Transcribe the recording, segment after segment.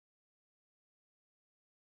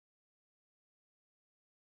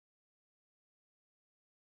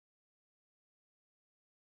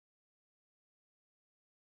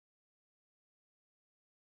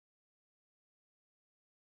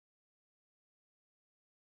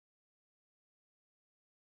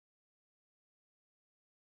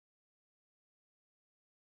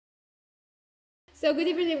So good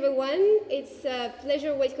evening, everyone. It's a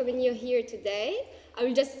pleasure welcoming you here today. I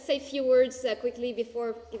will just say a few words quickly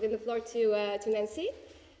before giving the floor to Nancy.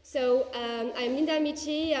 So I'm Linda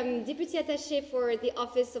Amici. I'm Deputy Attaché for the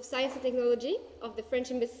Office of Science and Technology of the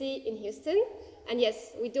French Embassy in Houston. And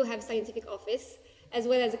yes, we do have a scientific office, as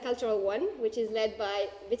well as a cultural one, which is led by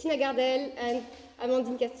Bettina Gardel and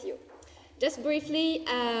Amandine Castillo. Just briefly,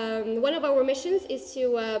 one of our missions is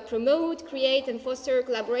to promote, create, and foster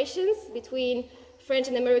collaborations between French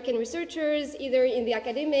and American researchers, either in the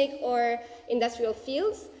academic or industrial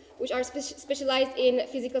fields, which are specialized in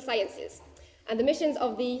physical sciences. And the missions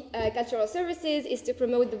of the cultural services is to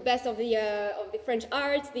promote the best of the French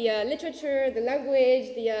arts, the literature, the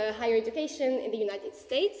language, the higher education in the United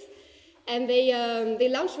States. And they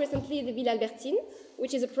launched recently the Villa Albertine,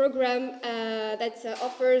 which is a program that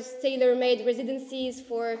offers tailor-made residencies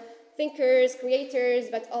for thinkers,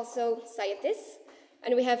 creators, but also scientists.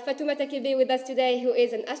 And we have Fatoumata Kebe with us today, who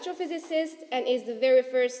is an astrophysicist and is the very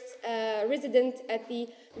first resident at the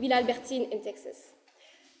Villa Albertine in Texas.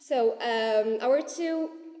 So our two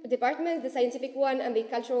departments, the scientific one and the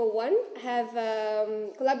cultural one, have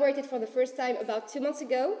collaborated for the first time about 2 months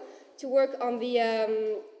ago to work on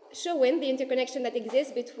the showing the interconnection that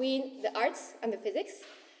exists between the arts and the physics.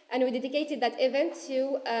 And we dedicated that event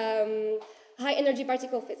to high-energy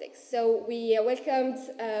particle physics. So we welcomed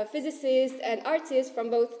physicists and artists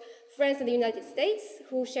from both France and the United States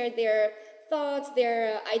who shared their thoughts,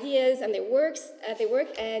 their ideas, and their work,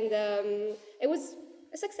 and it was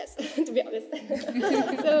a success, to be honest.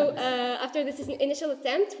 So after this initial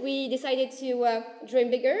attempt, we decided to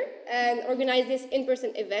dream bigger and organize this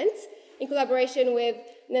in-person event in collaboration with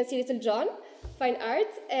Nancy Littlejohn, Fine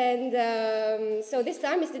Art, and so this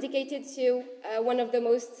time is dedicated to one of the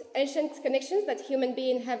most ancient connections that human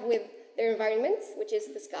beings have with their environment, which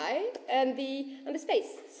is the sky and the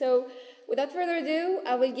space. So without further ado,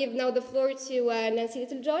 I will give now the floor to Nancy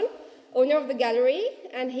Littlejohn, owner of the gallery,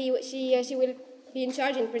 and she will be in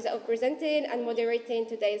charge of presenting and moderating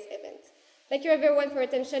today's event. Thank you everyone for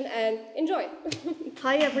attention and enjoy.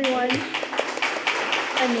 Hi everyone.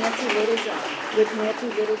 I'm Nancy Littlejohn with Nancy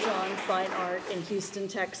Littlejohn Fine Art in Houston,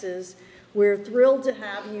 Texas. We're thrilled to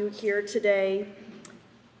have you here today.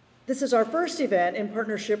 This is our first event in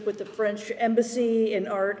partnership with the French Embassy in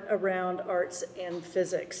art around arts and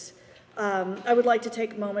physics. I would like to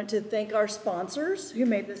take a moment to thank our sponsors who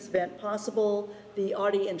made this event possible: the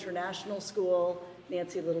Audi International School,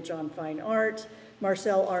 Nancy Littlejohn Fine Art,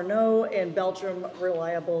 Marcel Arnaud, and Belgium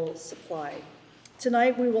Reliable Supply.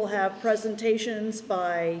 Tonight we will have presentations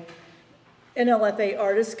by NLFA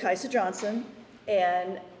artist Kysa Johnson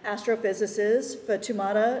and astrophysicist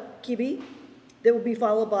Fatoumata Kebe. That will be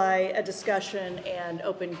followed by a discussion and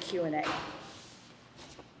open Q&A.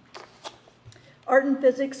 Art and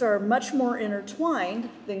physics are much more intertwined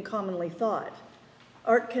than commonly thought.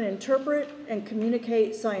 Art can interpret and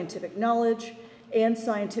communicate scientific knowledge, and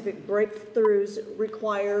scientific breakthroughs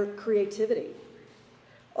require creativity.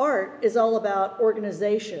 Art is all about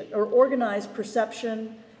organization, or organized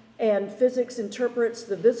perception, and physics interprets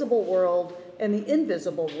the visible world and the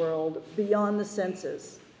invisible world beyond the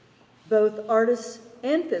senses. Both artists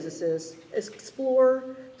and physicists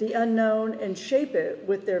explore the unknown and shape it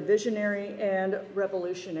with their visionary and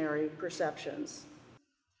revolutionary perceptions.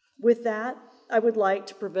 With that, I would like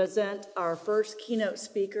to present our first keynote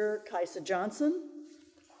speaker, Kysa Johnson.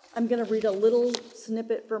 I'm going to read a little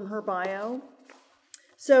snippet from her bio.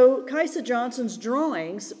 So Kysa Johnson's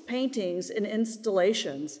drawings, paintings, and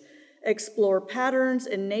installations explore patterns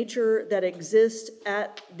in nature that exist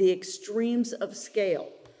at the extremes of scale,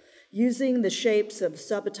 using the shapes of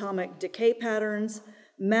subatomic decay patterns,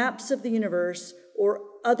 maps of the universe, or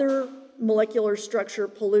other molecular structure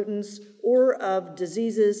pollutants, or of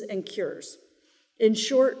diseases and cures. In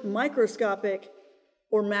short, microscopic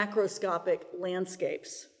or macroscopic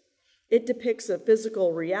landscapes. It depicts a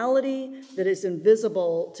physical reality that is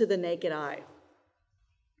invisible to the naked eye.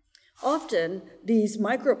 Often, these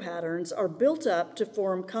micropatterns are built up to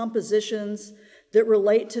form compositions that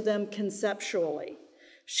relate to them conceptually.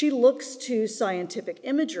 She looks to scientific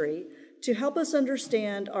imagery to help us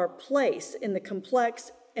understand our place in the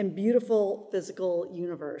complex and beautiful physical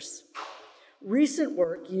universe. Recent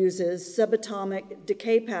work uses subatomic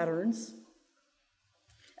decay patterns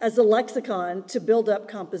as a lexicon to build up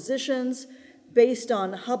compositions based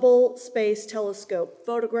on Hubble Space Telescope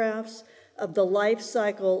photographs of the life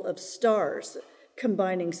cycle of stars,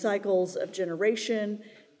 combining cycles of generation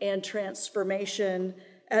and transformation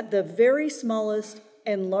at the very smallest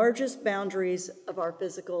and largest boundaries of our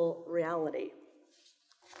physical reality.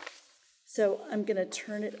 So I'm going to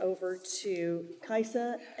turn it over to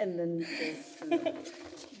Kysa, and then we'll turn it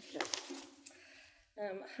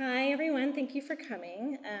over. Hi, everyone. Thank you for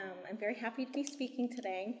coming. I'm very happy to be speaking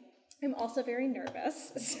today. I'm also very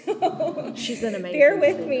nervous, so she's an amazing bear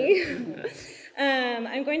with speaker. me.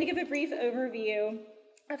 I'm going to give a brief overview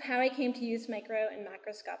of how I came to use micro and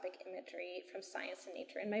macroscopic imagery from science and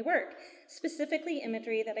nature in my work, specifically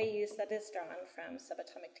imagery that I use that is drawn from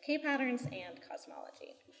subatomic decay patterns and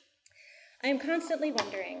cosmology. I am constantly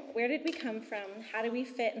wondering, where did we come from? How do we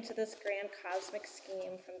fit into this grand cosmic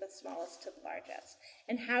scheme from the smallest to the largest?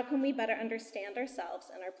 And how can we better understand ourselves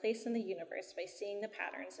and our place in the universe by seeing the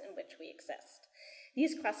patterns in which we exist?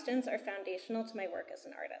 These questions are foundational to my work as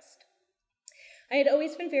an artist. I had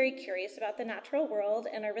always been very curious about the natural world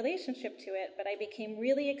and our relationship to it, but I became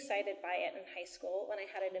really excited by it in high school when I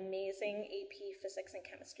had an amazing AP physics and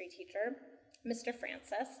chemistry teacher, Mr.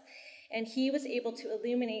 Francis, and he was able to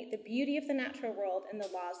illuminate the beauty of the natural world and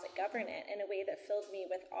the laws that govern it in a way that filled me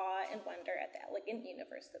with awe and wonder at the elegant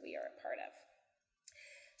universe that we are a part of.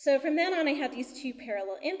 So from then on, I had these two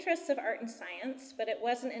parallel interests of art and science, but it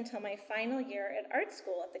wasn't until my final year at art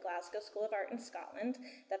school at the Glasgow School of Art in Scotland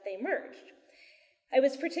that they merged. I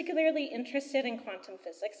was particularly interested in quantum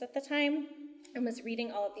physics at the time and was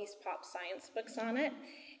reading all of these pop science books on it,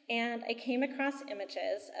 and I came across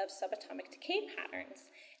images of subatomic decay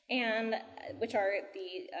patterns, and which are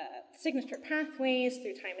the signature pathways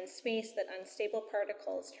through time and space that unstable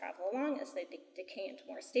particles travel along as they decay into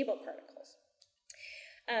more stable particles.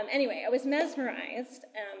 Anyway, I was mesmerized,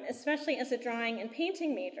 especially as a drawing and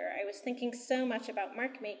painting major. I was thinking so much about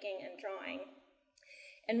mark making and drawing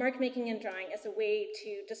as a way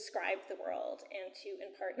to describe the world and to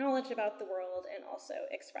impart knowledge about the world and also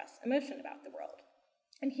express emotion about the world.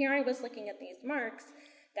 And here I was looking at these marks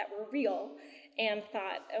that were real and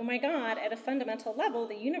thought, oh my God, at a fundamental level,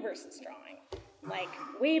 the universe is drawing, like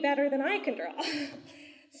way better than I can draw.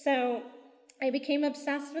 So I became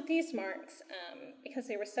obsessed with these marks because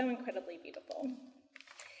they were so incredibly beautiful,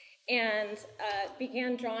 and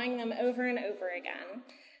began drawing them over and over again.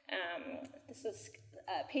 This is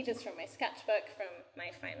pages from my sketchbook from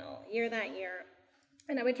my final year that year,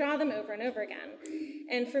 and I would draw them over and over again.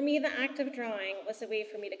 And for me, the act of drawing was a way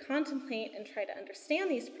for me to contemplate and try to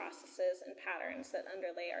understand these processes and patterns that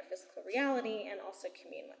underlay our physical reality and also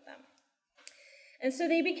commune with them. And so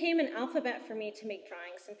they became an alphabet for me to make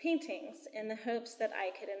drawings and paintings in the hopes that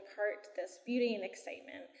I could impart this beauty and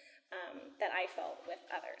excitement that I felt with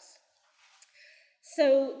others.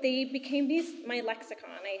 So they became my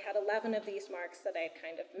lexicon. I had 11 of these marks that I had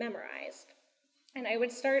kind of memorized. And I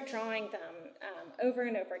would start drawing them over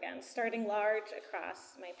and over again, starting large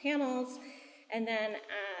across my panels, and then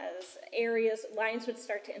as lines would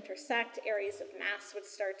start to intersect, areas of mass would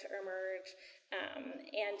start to emerge,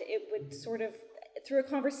 and it would sort of, through a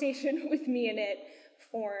conversation with me in it,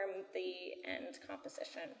 form the end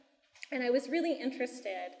composition. And I was really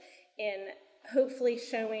interested in hopefully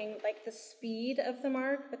showing like the speed of the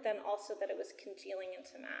mark, but then also that it was congealing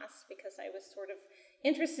into mass, because I was sort of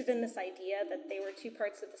interested in this idea that they were two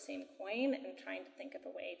parts of the same coin and trying to think of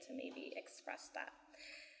a way to maybe express that.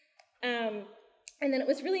 And then it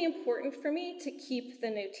was really important for me to keep the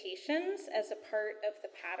notations as a part of the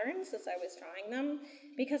patterns as I was drawing them,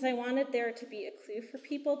 because I wanted there to be a clue for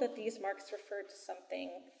people that these marks referred to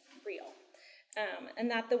something real. And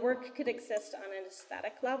that the work could exist on an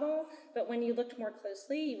aesthetic level, but when you looked more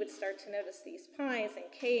closely, you would start to notice these pi's and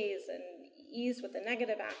k's and e's with a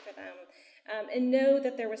negative after them, and know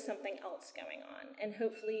that there was something else going on. And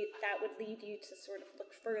hopefully that would lead you to sort of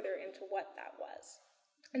look further into what that was.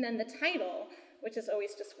 And then the title, which is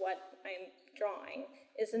always just what I'm drawing,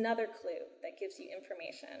 is another clue that gives you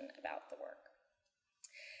information about the work.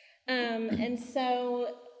 And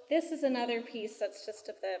so this is another piece that's just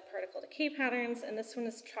of the particle decay patterns, and this one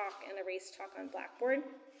is chalk and erased chalk on blackboard.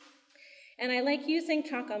 And I like using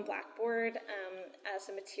chalk on blackboard as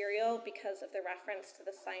a material because of the reference to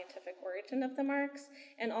the scientific origin of the marks,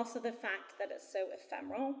 and also the fact that it's so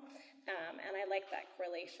ephemeral. And I like that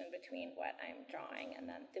correlation between what I'm drawing and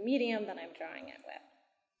then the medium that I'm drawing it with.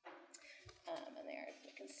 And there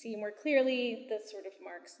you can see more clearly the sort of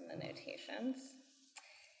marks and the notations.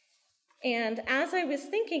 And as I was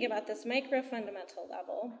thinking about this micro-fundamental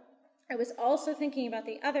level, I was also thinking about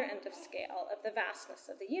the other end of scale of the vastness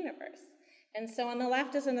of the universe. And so on the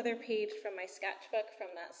left is another page from my sketchbook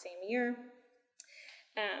from that same year.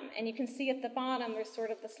 And you can see at the bottom there's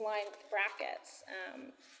sort of this line with brackets.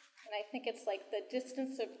 And I think it's like the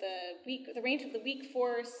distance of the range of the weak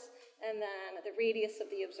force, and then the radius of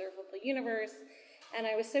the observable universe. And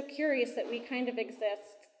I was so curious that we kind of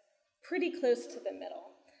exist pretty close to the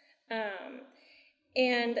middle.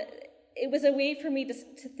 And it was a way for me to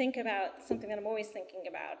think about something that I'm always thinking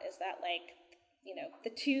about, is that, like, you know, the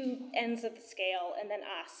two ends of the scale, and then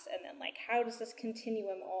us, and then, like, how does this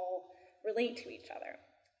continuum all relate to each other?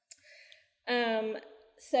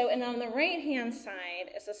 And on the right-hand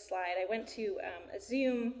side is a slide. I went to a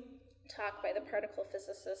Zoom talk by the particle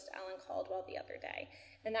physicist Alan Caldwell the other day,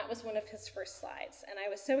 and that was one of his first slides. And I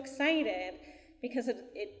was so excited because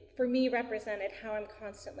it for me, represented how I'm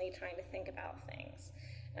constantly trying to think about things.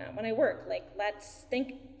 When I work, like, let's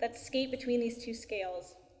skate between these two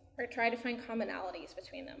scales, or try to find commonalities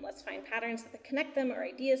between them. Let's find patterns that connect them, or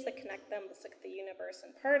ideas that connect them. Let's look at the universe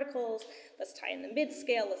and particles. Let's tie in the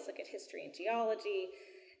mid-scale. Let's look at history and geology.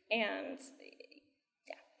 And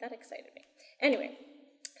yeah, that excited me. Anyway,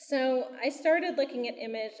 so I started looking at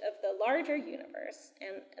image of the larger universe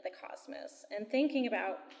and the cosmos, and thinking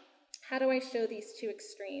about, how do I show these two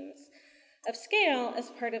extremes of scale as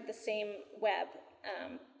part of the same web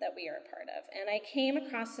that we are a part of? And I came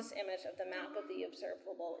across this image of the map of the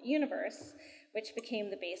observable universe, which became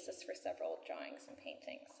the basis for several drawings and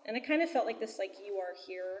paintings. And it kind of felt like this, like, you are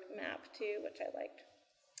here map too, which I liked.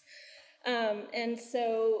 And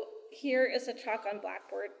so here is a chalk on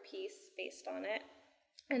blackboard piece based on it.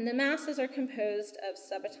 And the masses are composed of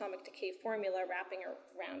subatomic decay formula wrapping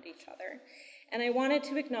around each other. And I wanted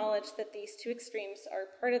to acknowledge that these two extremes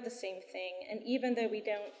are part of the same thing, and even though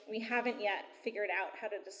we haven't yet figured out how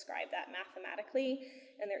to describe that mathematically,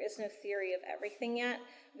 and there is no theory of everything yet,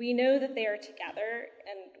 we know that they are together,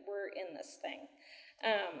 and we're in this thing.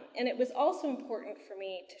 And it was also important for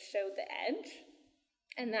me to show the edge,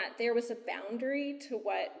 and that there was a boundary to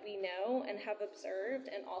what we know and have observed,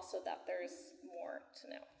 and also that there's more to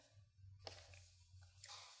know.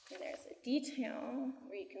 And there's a detail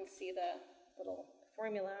where you can see the little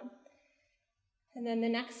formula. And then the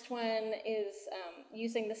next one is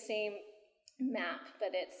using the same map, but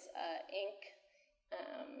it's ink.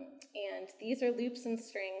 And these are loops and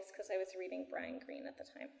strings, because I was reading Brian Greene at the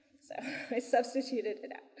time, so I substituted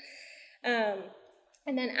it out.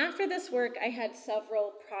 And then after this work, I had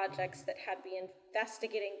several projects that had me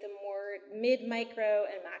investigating the more mid, micro,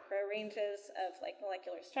 and macro ranges of, like,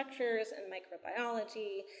 molecular structures and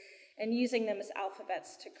microbiology, and using them as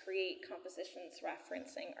alphabets to create compositions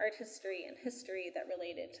referencing art history and history that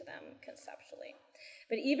related to them conceptually.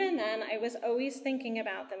 But even then, I was always thinking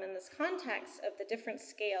about them in this context of the different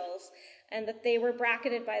scales, and that they were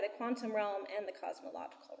bracketed by the quantum realm and the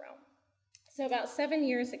cosmological realm. So about 7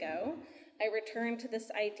 years ago, I returned to this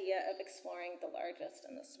idea of exploring the largest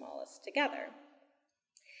and the smallest together.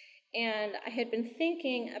 And I had been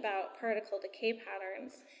thinking about particle decay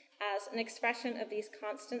patterns as an expression of these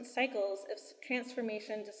constant cycles of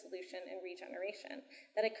transformation, dissolution, and regeneration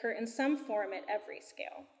that occur in some form at every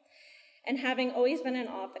scale. And having always been in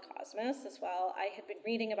awe of the cosmos as well, I had been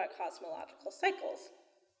reading about cosmological cycles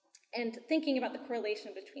and thinking about the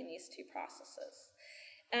correlation between these two processes.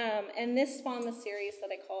 And this spawned the series that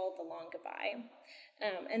I call The Long Goodbye.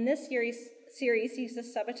 And this series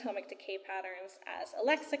uses subatomic decay patterns as a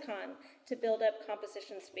lexicon to build up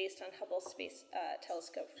compositions based on Hubble Space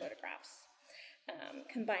Telescope photographs,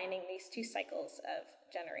 combining these two cycles of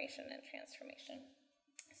generation and transformation.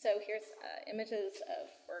 So here's images of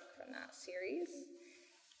work from that series.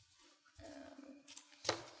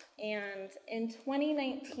 And in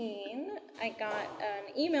 2019, I got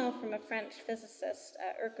an email from a French physicist,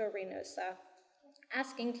 Urko Reynosa,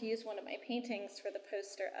 asking to use one of my paintings for the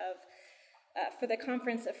poster of, for the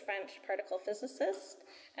Conference of French Particle Physicists.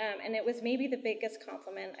 And it was maybe the biggest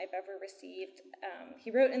compliment I've ever received.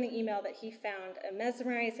 He wrote in the email that he found a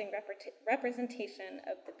mesmerizing representation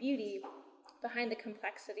of the beauty behind the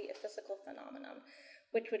complexity of physical phenomenon,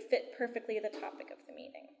 which would fit perfectly the topic of the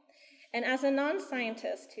meeting. And as a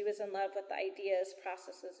non-scientist who is in love with the ideas,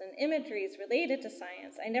 processes, and imageries related to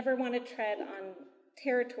science, I never want to tread on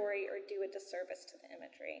territory or do a disservice to the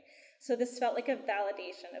imagery. So this felt like a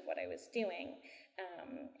validation of what I was doing,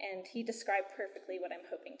 and he described perfectly what I'm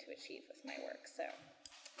hoping to achieve with my work. So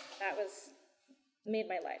that made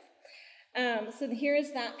my life. So here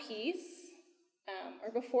is that piece.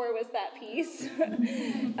 Or before was that piece,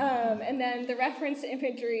 and then the reference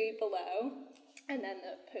imagery below, and then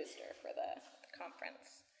the poster for the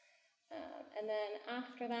conference. And then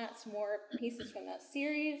after that, some more pieces from that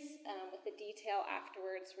series with the detail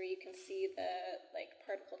afterwards where you can see the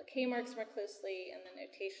particle decay marks more closely and the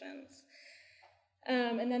notations.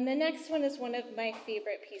 And then the next one is one of my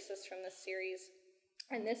favorite pieces from this series,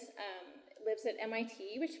 and this lives at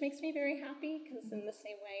MIT, which makes me very happy, because in the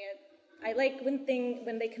same way I like when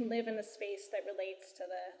they can live in a space that relates to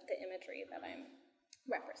the imagery that I'm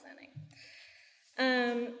representing.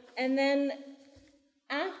 And then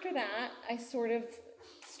after that, I sort of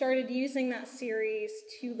started using that series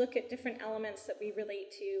to look at different elements that we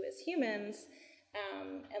relate to as humans,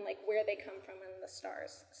 and like where they come from in the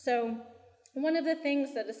stars. So one of the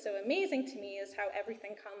things that is so amazing to me is how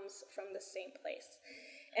everything comes from the same place.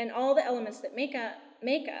 And all the elements that make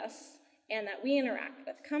us and that we interact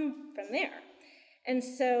with come from there. And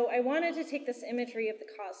so I wanted to take this imagery of the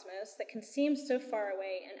cosmos that can seem so far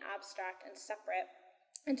away and abstract and separate,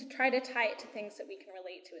 and to try to tie it to things that we can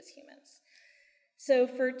relate to as humans. So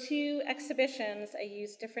for 2 exhibitions, I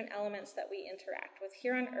used different elements that we interact with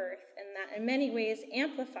here on Earth, and that in many ways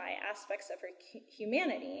amplify aspects of our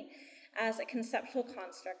humanity as a conceptual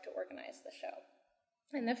construct to organize the show.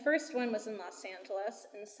 And the first one was in Los Angeles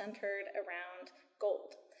and centered around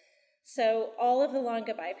gold. So all of the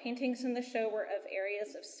Longabai paintings in the show were of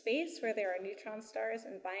areas of space where there are neutron stars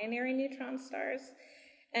and binary neutron stars.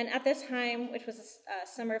 And at the time, which was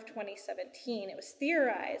summer of 2017, it was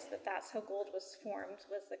theorized that that's how gold was formed,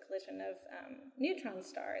 was the collision of neutron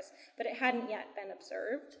stars, but it hadn't yet been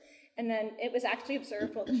observed. And then it was actually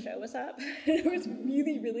observed while the show was up. I was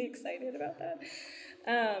really, really excited about that.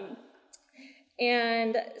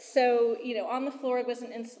 And so, on the floor was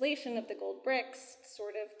an installation of the gold bricks,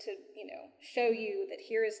 sort of to, show you that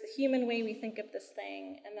here is the human way we think of this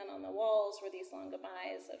thing. And then on the walls were these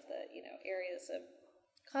Longabais of the, areas of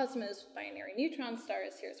cosmos, binary neutron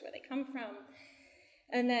stars. Here's where they come from.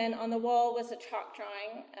 And then on the wall was a chalk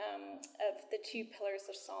drawing of the 2 pillars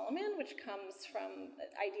of Solomon, which comes from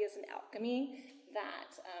ideas in alchemy,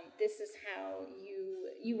 that this is how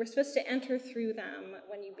you were supposed to enter through them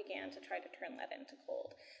when you began to try to turn lead into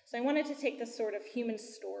gold. So I wanted to take this sort of human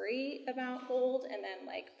story about gold and then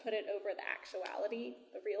put it over the actuality,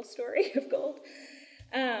 the real story of gold.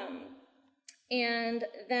 And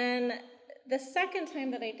then the second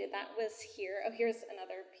time that I did that was here. Oh, here's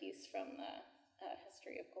another piece from the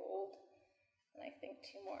history of gold, and I think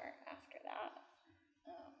 2 more after that.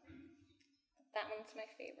 That one's my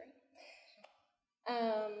favorite.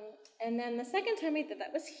 And then the second time I did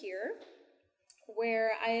that was here,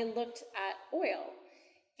 where I looked at oil.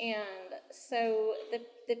 And so the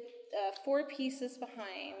 4 pieces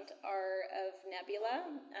behind are of nebula,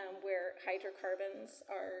 where hydrocarbons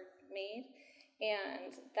are made.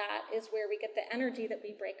 And that is where we get the energy that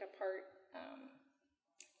we break apart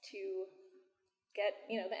to get,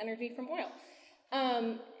 the energy from oil.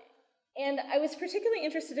 And I was particularly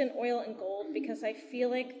interested in oil and gold because I feel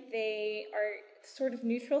like they are sort of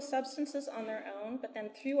neutral substances on their own, but then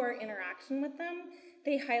through our interaction with them,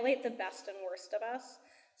 they highlight the best and worst of us.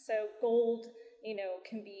 So gold,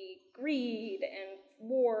 can be greed and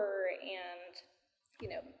war and,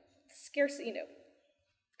 scarcity,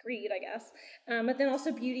 greed, I guess, but then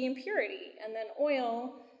also beauty and purity. And then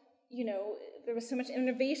oil, there was so much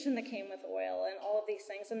innovation that came with oil and all of these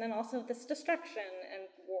things, and then also this destruction and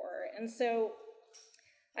war. And so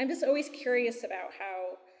I'm just always curious about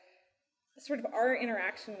how sort of our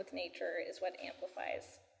interaction with nature is what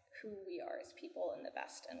amplifies who we are as people in the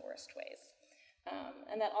best and worst ways.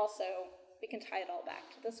 And that also, we can tie it all back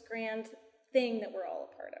to this grand thing that we're all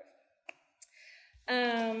a part of.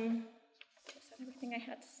 Is that everything I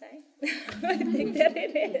had to say? I think that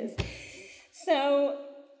it is. So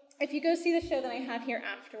if you go see the show that I have here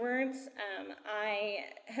afterwards, I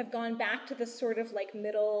have gone back to this sort of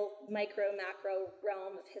middle, micro, macro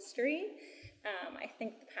realm of history. I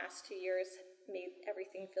think the past 2 years made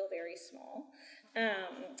everything feel very small.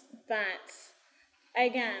 But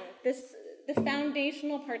again, the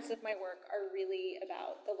foundational parts of my work are really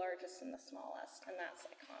about the largest and the smallest, and that's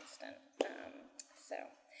a constant. So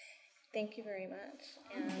thank you very much.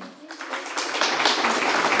 And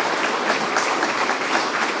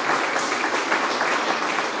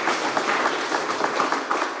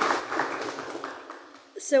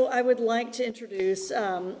so I would like to introduce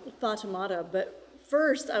Fatoumata, but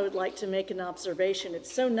first I would like to make an observation.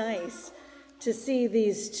 It's so nice to see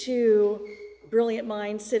these 2 brilliant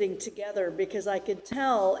minds sitting together, because I could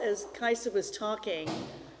tell as Kysa was talking,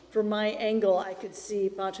 from my angle, I could see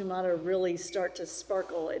Fatoumata really start to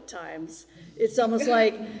sparkle at times. It's almost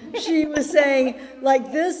like she was saying,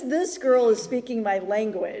 this girl is speaking my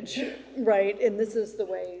language, right? And this is the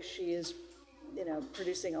way she is,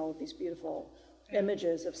 producing all of these beautiful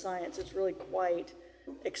images of science. It's really quite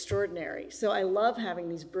extraordinary. So I love having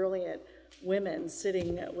these brilliant women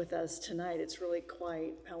sitting with us tonight. It's really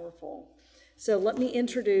quite powerful. So let me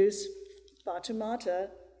introduce Fatoumata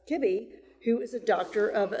Kebe, who is a doctor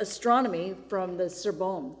of astronomy from the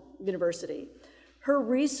Sorbonne University. Her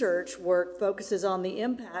research work focuses on the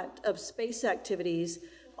impact of space activities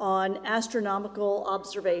on astronomical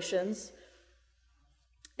observations,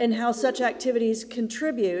 and how such activities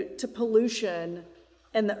contribute to pollution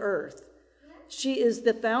and the earth. She is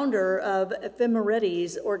the founder of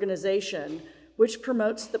Ephemerides organization, which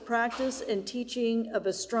promotes the practice and teaching of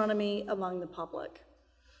astronomy among the public.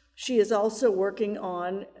 She is also working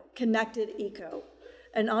on Connected Eco,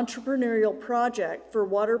 an entrepreneurial project for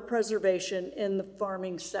water preservation in the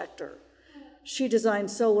farming sector. She designed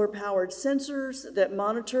solar-powered sensors that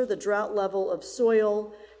monitor the drought level of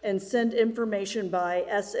soil and send information by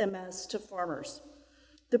SMS to farmers.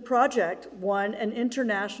 The project won an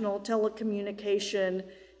International Telecommunication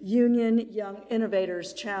Union Young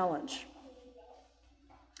Innovators Challenge.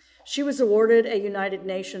 She was awarded a United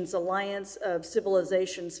Nations Alliance of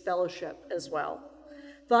Civilizations Fellowship as well.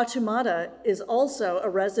 Fatoumata is also a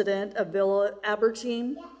resident of Villa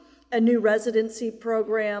Albertine, a new residency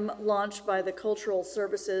program launched by the Cultural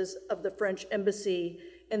Services of the French Embassy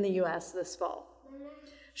in the US this fall.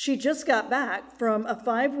 She just got back from a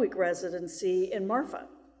 5-week residency in Marfa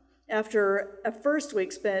after a first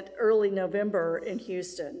week spent early November in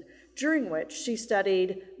Houston, during which she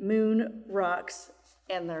studied moon rocks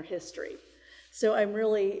and their history. So I'm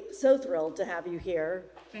really so thrilled to have you here.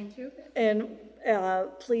 Thank you. And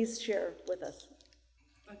please share with us.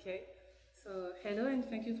 Okay, so hello and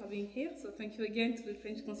thank you for being here. So thank you again to the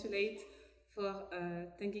French Consulate for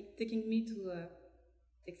taking me to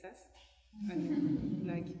Texas.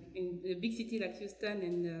 Like in a big city like Houston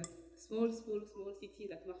and a small city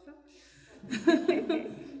like Marfa.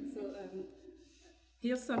 So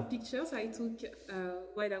here's some pictures I took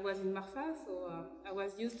while I was in Marfa. So I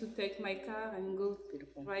was used to take my car and go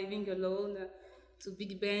driving alone to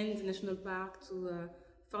Big Bend National Park, to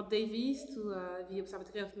Fort Davis, to the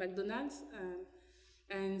Observatory of McDonald's.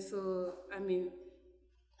 And so, I mean,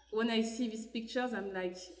 when I see these pictures, I'm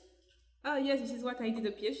like, oh yes, this is what I did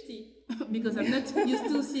a PhD, because I'm not used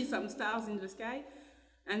to see some stars in the sky.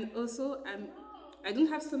 And also, I don't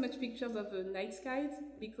have so much pictures of the night skies,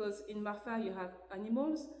 because in Marfa you have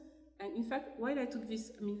animals. And in fact, while I took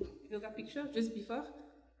this, yoga picture just before,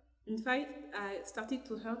 in fact, I started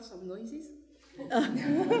to hear some noises. and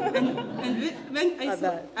when I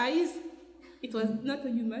saw eyes, it was not a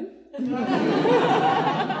human.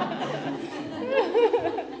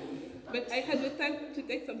 But I had the time to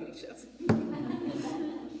take some pictures.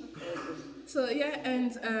 So yeah,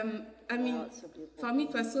 and I mean, for me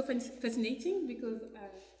it was so fascinating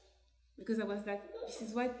because I was like, this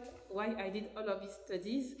is why I did all of these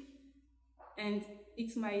studies, and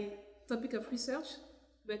it's my topic of research,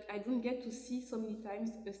 but I don't get to see so many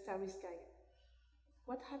times a starry sky.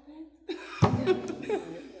 What happened?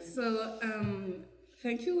 So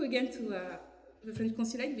thank you again to the French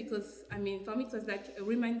Consulate, because I mean, for me it was like a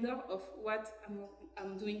reminder of what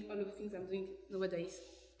I'm doing, all of the things I'm doing nowadays.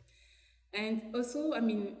 And also, I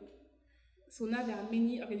mean, so now there are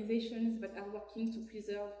many organizations that are working to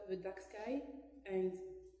preserve the dark sky, and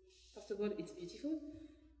first of all, it's beautiful,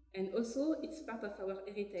 and also it's part of our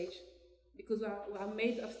heritage, because we are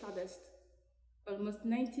made of stardust. Almost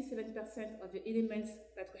 97% of the elements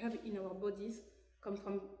that we have in our bodies come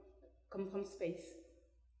from space.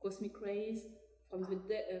 Cosmic rays, from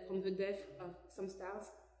the death of some stars.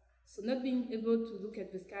 So not being able to look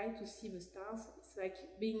at the sky to see the stars, it's like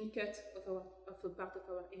being cut of a part of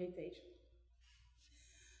our heritage.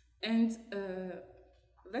 And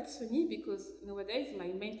that's funny, because nowadays my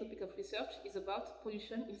main topic of research is about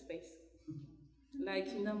pollution in space.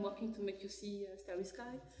 Like, you know, I'm working to make you see a starry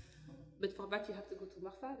sky. But for that, you have to go to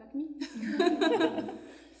Marfa, like me.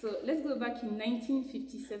 So let's go back in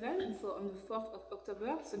 1957, so on the 4th of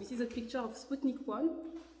October. So this is a picture of Sputnik 1,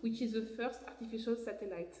 which is the first artificial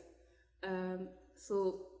satellite.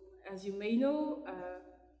 So as you may know,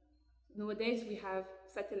 nowadays we have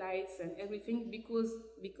satellites and everything because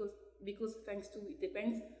thanks to, it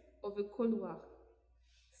depends, of the Cold War.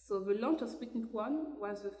 So the launch of Sputnik 1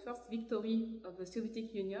 was the first victory of the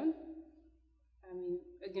Soviet Union, I mean,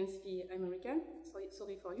 against the American.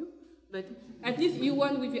 Sorry for you, but at least you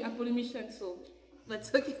won with the Apollo mission, so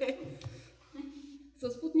that's okay. So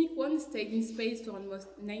Sputnik 1 stayed in space for almost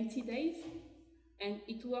 90 days, and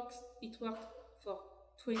it worked for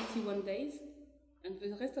 21 days, and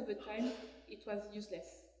the rest of the time it was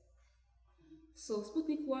useless. So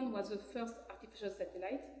Sputnik 1 was the first artificial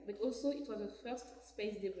satellite, but also it was the first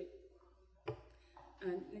space debris.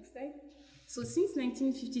 And next slide. So since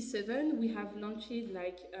 1957, we have launched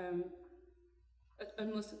like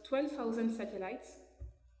almost 12,000 satellites.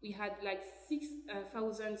 We had like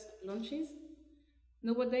 6,000 launches.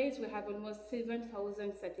 Nowadays, we have almost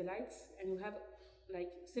 7,000 satellites, and we have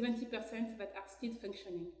like 70% that are still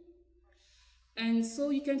functioning. And so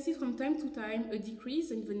you can see from time to time a decrease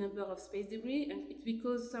in the number of space debris, and it's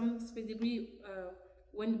because some space debris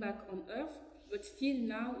went back on Earth, but still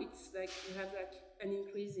now it's like you have like an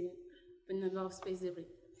increase in the number of space debris.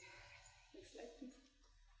 Next slide, please.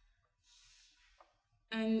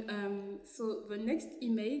 And so the next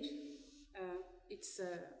image,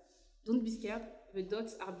 don't be scared, the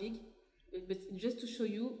dots are big, but just to show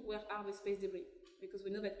you where are the space debris, because we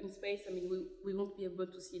know that in space, I mean, we won't be able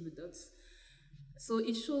to see the dots. So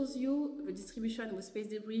it shows you the distribution of the space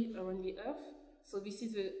debris around the Earth. So this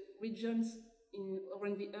is the regions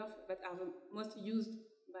around the Earth that are the most used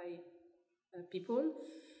by people.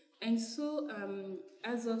 And so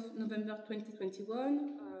as of November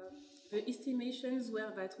 2021, the estimations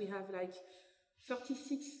were that we have like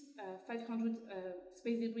 500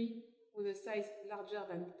 space debris with a size larger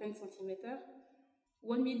than 10 centimeter,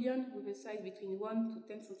 1 million with a size between 1 to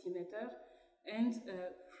 10 centimeter, and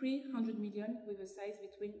 300 million with a size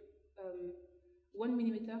between 1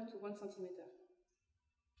 millimeter to 1 centimeter.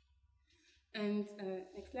 And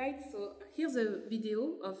next slide. So here's a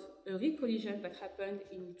video of a real collision that happened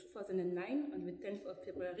in 2009 on the 10th of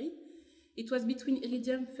February. It was between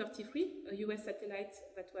Iridium 33, a US satellite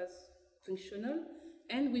that was functional,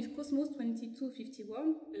 and with Cosmos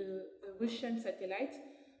 2251, a Russian satellite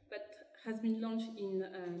that has been launched in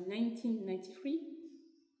 1993.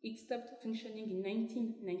 It stopped functioning in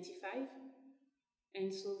 1995,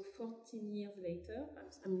 and so 14 years later,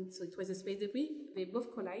 so it was a space debris, they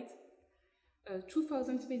both collide.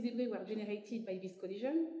 2,000 space debris were generated by this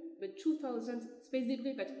collision, but 2,000 space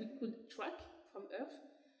debris that we could track from Earth,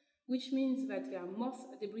 which means that there are more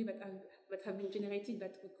debris that have been generated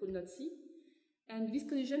that we could not see. And this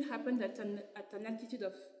collision happened at an altitude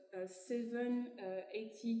of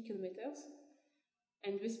 780 kilometers.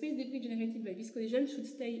 And the space debris generated by this collision should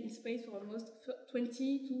stay in space for almost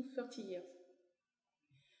 20 to 30 years.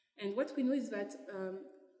 And what we know is that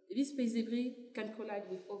this space debris can collide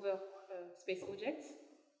with other space objects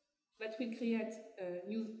that will create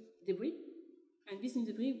new debris, and this new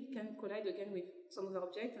debris can collide again with some other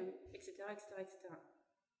object, and etc., etc., etc.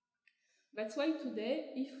 That's why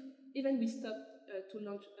today, if even we stop to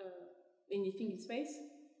launch anything in space,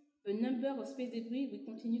 the number of space debris will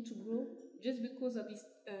continue to grow just because of this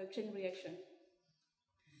chain reaction.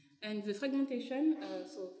 And the fragmentation,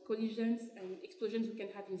 so collisions and explosions we can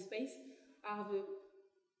have in space, are the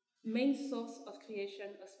main source of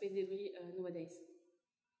creation of space debris nowadays.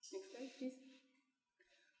 Next slide, please.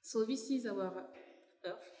 So this is our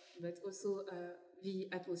Earth, but also the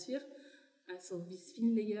atmosphere. So this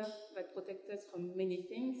thin layer that protects us from many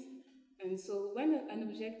things. And so when an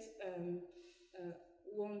object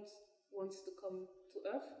wants to come to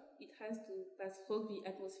Earth, it has to pass through the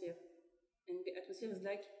atmosphere. And the atmosphere is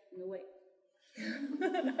like, no way.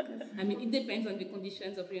 I mean, it depends on the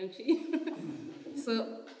conditions of re-entry.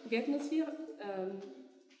 So the atmosphere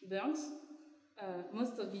burns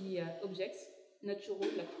most of the objects, natural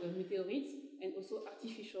like the meteorites, and also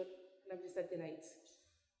artificial like the satellites.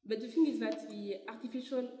 But the thing is that the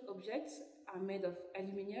artificial objects are made of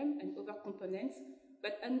aluminium and other components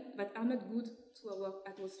that are not good to our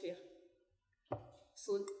atmosphere.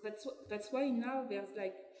 So that's why now there's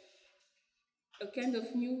like a kind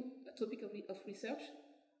of new topic of research,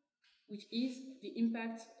 which is the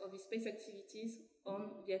impact of the space activities on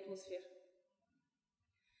the atmosphere.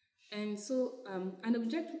 And so an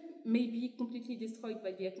object may be completely destroyed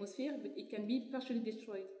by the atmosphere, but it can be partially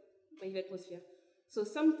destroyed by the atmosphere. So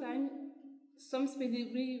sometimes some space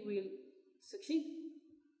debris will succeed,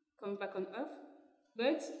 come back on Earth,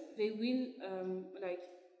 but they will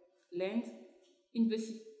land in the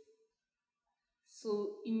sea.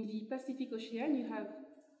 So in the Pacific Ocean, you have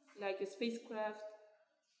like a spacecraft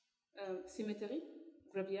cemetery,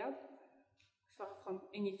 graveyard, far from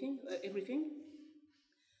everything.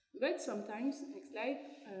 But sometimes, next slide,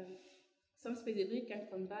 some space debris can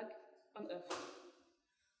come back on Earth.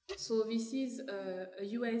 So this is a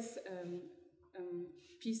US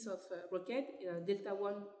piece of rocket, Delta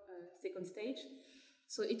I second stage.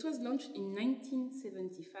 So it was launched in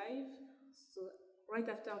 1975. So right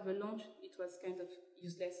after the launch, it was kind of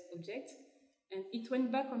useless object. And it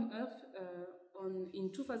went back on Earth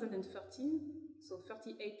in 2013, so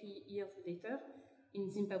 38 years later, in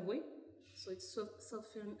Zimbabwe. So it's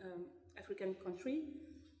southern African country.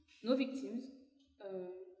 No victims.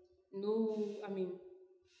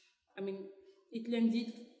 I mean, it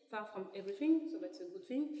landed far from everything, so that's a good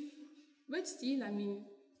thing. But still, I mean,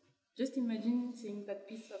 just imagine seeing that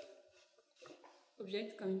piece of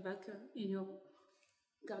object coming back in your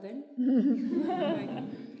garden.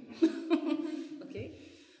 Okay.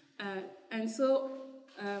 And so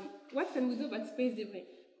what can we do about space debris?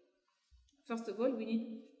 First of all, we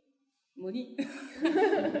need money,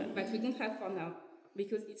 but we don't have for now,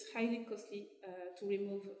 because it's highly costly to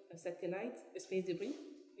remove a satellite, a space debris,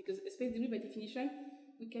 because a space debris, by definition,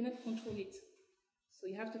 we cannot control it. So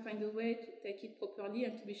you have to find a way to take it properly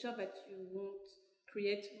and to be sure that you won't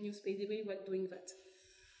create new space debris while doing that.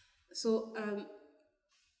 So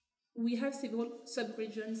we have several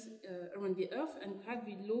sub-regions around the Earth, and we have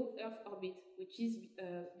the low Earth orbit, which is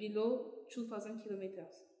below 2,000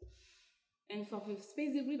 kilometers. And for the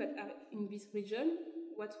space debris that are in this region,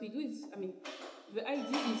 what we do is, the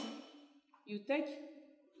idea is you take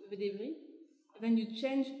the debris, then you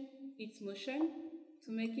change its motion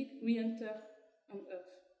to make it re-enter on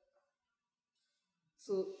Earth.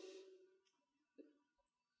 So,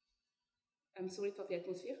 I'm sorry for the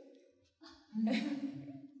atmosphere.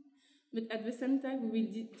 But at the same time, we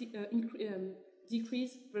will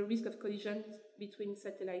decrease the risk of collisions between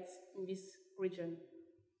satellites in this region.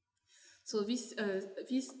 So this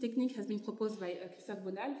technique has been proposed by Christophe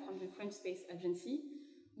Bonal from the French Space Agency,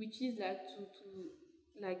 which is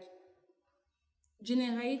like to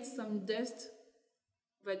generate some dust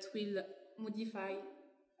that will modify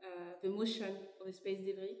the motion of the space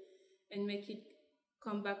debris and make it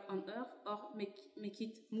come back on Earth, or make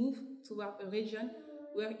it move toward a region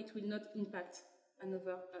where it will not impact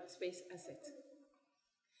another space asset.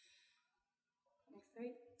 Next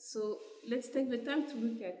slide. So let's take the time to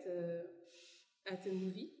look at a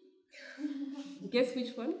movie. Guess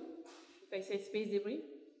which one? If I say space debris.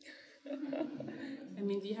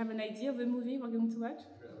 Do you have an idea of the movie we're going to watch?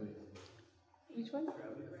 Gravity. Which one?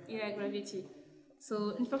 Gravity. Yeah, Gravity.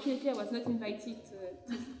 So unfortunately, I was not invited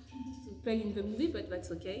to play in the movie, but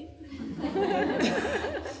that's okay.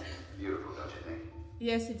 Beautiful, don't you think?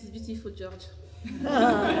 Yes, it is beautiful, George. The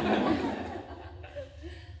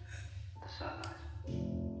sunrise.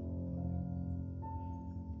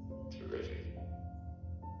 Terrific.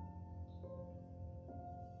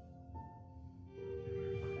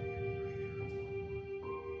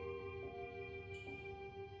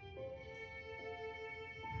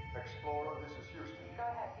 Explorer, this is Houston. Go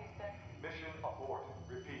ahead, Houston. Mission abort.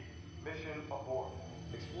 Repeat. Mission abort.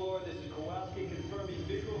 Explorer, this is Kowalski confirming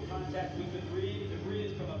visual contact with debris. Debris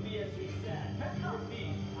is from a BSC sat.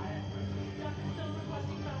 Repeat. Dr. Stone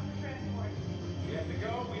requesting faster transport. We have to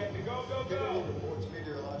go, go, Get any go. reports,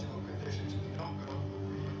 meteorological conditions. Don't go.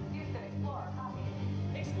 Houston, Explorer, copy.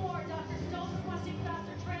 Explorer, Dr. Stone requesting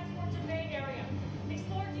faster transport to Bay Area.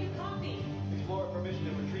 Explorer, do you copy? Explorer, permission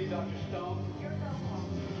to retrieve Dr. Stone. Your cell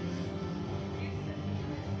phone. Houston,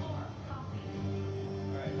 Explorer, copy.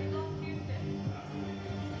 All right. We lost Houston.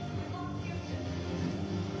 We lost Houston.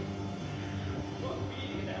 Look, we need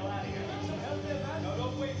to get the hell out of here. Help them out. No,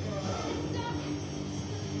 don't wait for us. Stuck!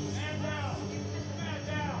 Man down. Man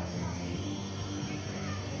down.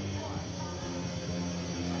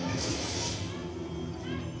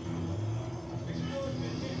 Explorer's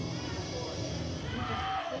been hit.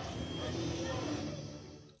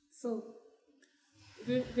 So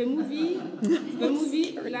the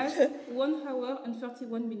movie lasts 1 hour and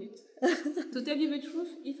 31 minutes. To tell you the truth,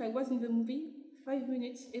 if I was in the movie, 5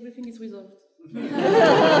 minutes, everything is resolved. But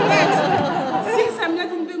since I'm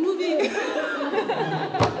not in the movie,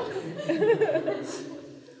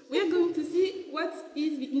 we are going to see what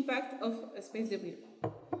is the impact of a space debris.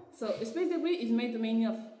 So a space debris is made mainly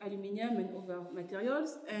of aluminium and other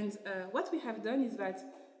materials, and what we have done is that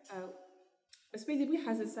a space debris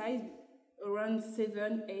has a size around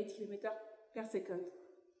 7-8 kilometers per second.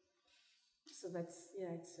 So that's,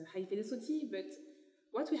 it's a high velocity, but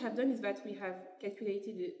what we have done is that we have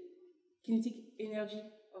calculated the kinetic energy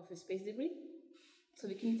of a space debris. So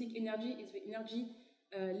the kinetic energy is the energy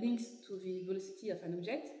linked to the velocity of an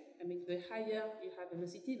object. The higher you have a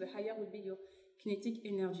velocity, the higher will be your kinetic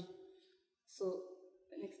energy. So,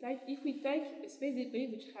 next slide. If we take a space debris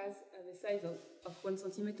which has the size of 1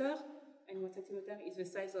 centimeter, and 1 centimeter is the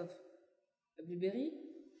size of a blueberry,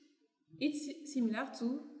 it's similar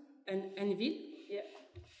to an anvil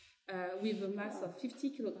with a mass of 50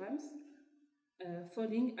 kilograms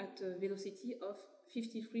falling at a velocity of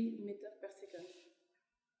 53 meters per second.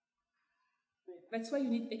 That's why you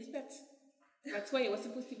need experts. That's why I was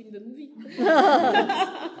supposed to be in the movie.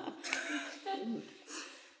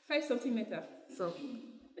 5 centimeters. So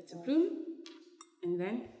it's a plume, and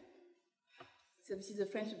then, so this is a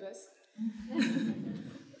French bus.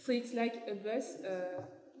 So it's like a bus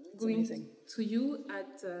going to you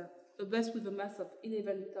at a bus with a mass of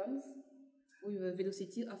 11 tons with a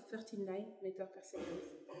velocity of 39 meters per second.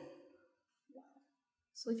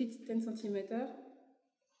 So if it's 10 centimeters,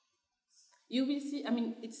 You will see,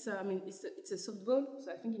 it's a softball,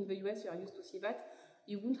 so I think in the US you are used to see that.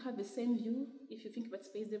 You won't have the same view if you think about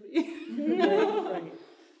space debris. Right.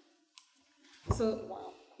 So,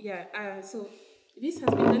 so this has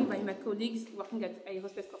been done by my colleagues working at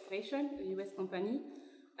Aerospace Corporation, a US company.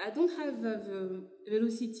 I don't have the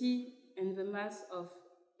velocity and the mass of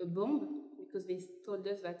a bomb, because they told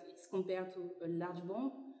us that it's compared to a large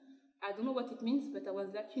bomb. I don't know what it means, but I was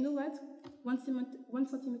like, you know what? 1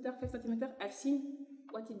 centimeter, 5 centimeter, I've seen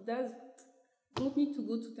what it does. Don't need to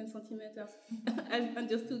go to 10 centimeters. I've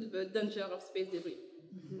understood the danger of space debris.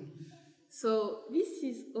 So this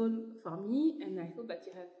is all for me, and I hope that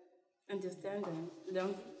you have understand and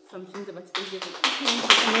learned some things about space debris.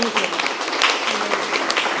 Amazing.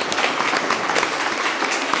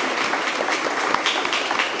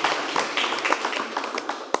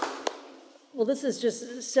 Well, this is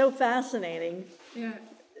just so fascinating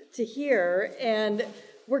to hear, and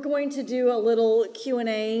we're going to do a little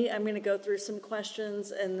Q&A. I'm going to go through some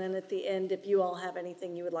questions, and then at the end, if you all have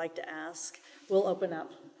anything you would like to ask, we'll open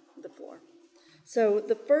up the floor. So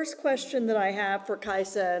the first question that I have for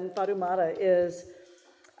Kysa and Fatoumata is,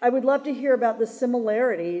 I would love to hear about the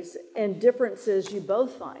similarities and differences you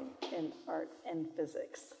both find in art and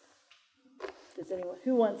physics. Does anyone,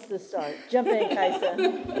 who wants to start? Jump in,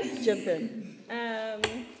 Kysa. Jump in.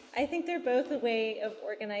 I think they're both a way of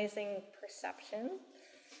organizing perception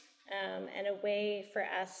and a way for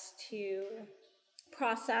us to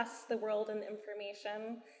process the world and the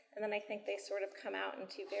information. And then I think they sort of come out in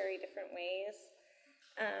two very different ways.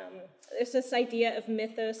 There's this idea of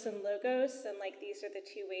mythos and logos, and like these are the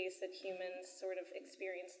two ways that humans sort of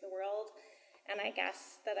experience the world. And I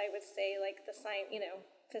guess that I would say like the science,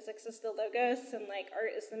 physics is the logos and like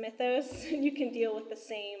art is the mythos. You can deal with the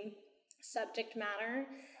same subject matter,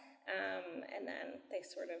 and then they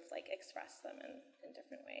sort of like express them in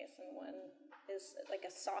different ways. And one is like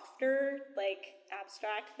a softer, like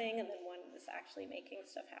abstract thing, and then one is actually making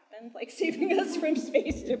stuff happen, like saving us from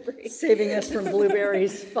space debris. Saving us from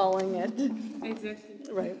blueberries falling at.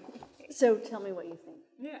 Exactly. Right. So tell me what you think.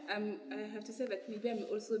 Yeah, I have to say that maybe I'm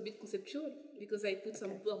also a bit conceptual because I put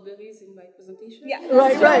some blueberries in my presentation. Yeah,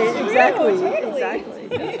 right, exactly, totally. exactly.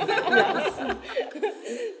 Yes.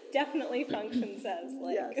 Definitely functions as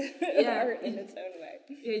like art in its own way.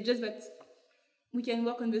 Yeah, just that we can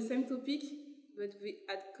work on the same topic, but the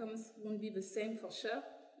outcomes won't be the same for sure.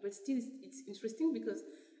 But still, it's interesting because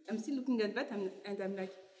I'm still looking at that and I'm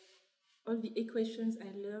like, all the equations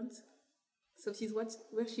I learned. So this is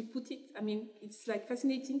where she put it. I mean, it's like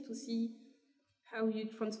fascinating to see how you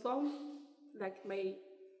transform like my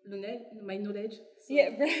knowledge. So, yeah,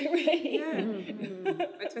 right. Yeah,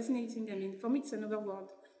 it's fascinating. I mean, for me, it's another world.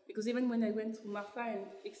 Because even when I went to Marfa and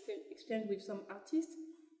exchanged with some artists,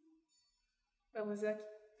 I was like,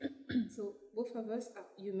 so both of us are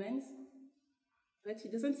humans, but he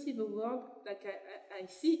doesn't see the world like I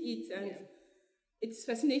see it. And it's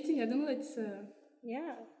fascinating. I don't know,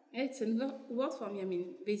 Yeah, it's another world for me. I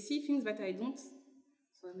mean, they see things that I don't.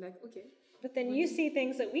 So I'm like, okay. but then you see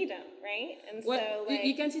things that we don't, right? And well, so like...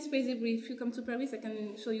 you can see space debris. If you come to Paris, I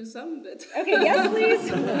can show you some, but... Okay, yes, please.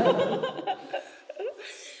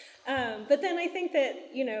 But then I think that,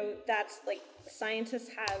 that's like scientists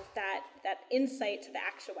have that insight to the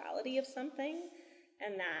actuality of something,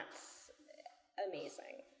 and that's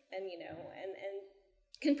amazing. And, and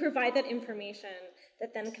can provide that information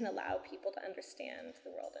that then can allow people to understand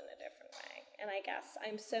the world in a different way. And I guess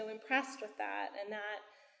I'm so impressed with that, and that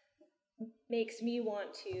makes me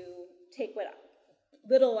want to take what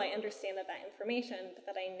little I understand of that information, but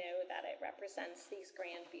that I know that it represents these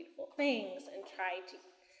grand, beautiful things, and try to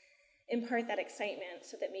impart that excitement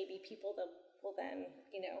so that maybe people will then,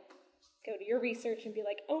 go to your research and be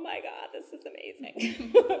like, oh my God, this is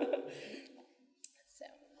amazing.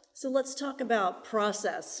 So let's talk about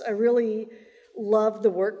process. I really love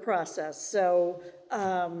the work process. So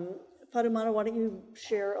Fatoumata, why don't you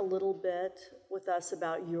share a little bit with us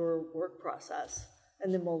about your work process,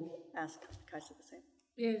 and then we'll ask Kysa the same.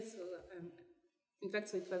 Yes, so in fact,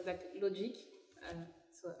 so it was like logic.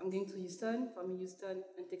 So I'm going to Houston. For me, Houston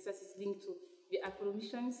and Texas is linked to the Apollo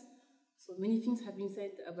missions. So many things have been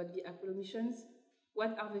said about the Apollo missions.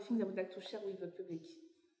 What are the things I would like to share with the public?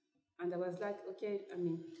 And I was like, okay,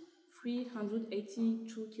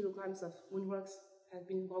 382 kilograms of moon rocks have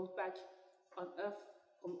been brought back on Earth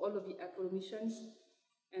from all of the Apollo missions.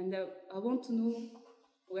 And I want to know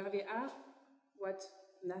where they are, what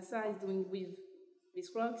NASA is doing with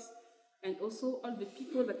these rocks, and also all the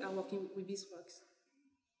people that are working with these rocks.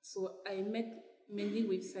 So I met mainly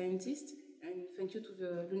with scientists, and thank you to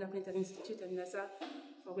the Lunar Planetary Institute and NASA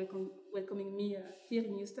for welcoming me here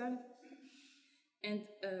in Houston. And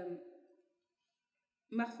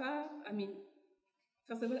Marfa, I mean,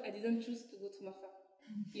 first of all, I didn't choose to go to Marfa.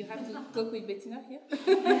 You have to talk with Bettina here.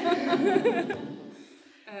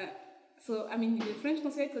 So, I mean, the French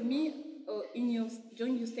consul told me, oh,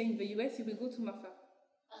 during your stay in the US, you will go to Marfa.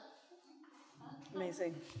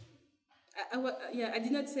 Amazing. I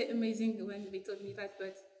did not say amazing when they told me that,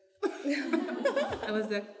 but I was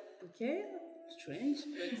like, okay, strange,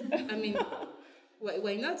 but I mean,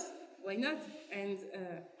 why not? Why not? And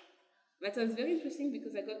that was very interesting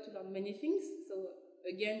because I got to learn many things. So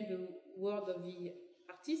again, the world of the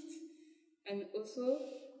artist, and also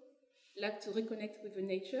like to reconnect with the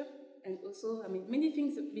nature, and also, I mean, many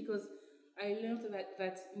things because I learned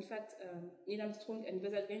that in fact, Neil Armstrong and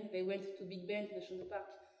Buzz Aldrin, they went to Big Bend National Park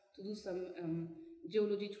to do some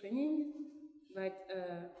geology training. That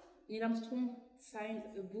Neil Armstrong signed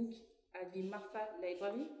a book at the Marfa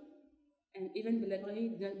library, and even the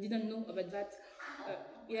library didn't know about that.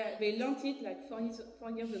 They learned it like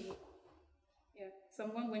 4 years ago. Yeah,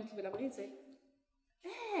 someone went to the library and said,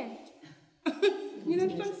 "Hey, Neil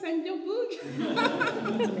Armstrong signed your book."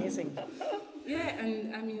 That's amazing. Yeah,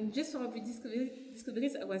 and I mean, just for the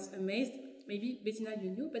discoveries, I was amazed. Maybe Bettina,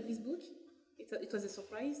 you knew about this book? It was a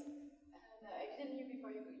surprise. No, I didn't hear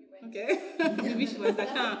before you went. Okay. Maybe she was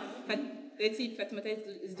like, let's see if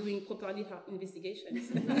Fatoumata is doing properly her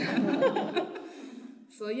investigations.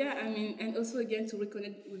 So yeah, I mean, and also again to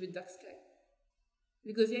reconnect with the dark sky.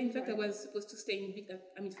 Because in fact, I was supposed to stay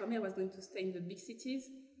in for me, I was going to stay in the big cities.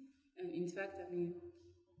 And in fact, I mean,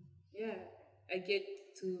 I get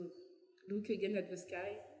to look again at the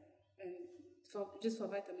sky. And just for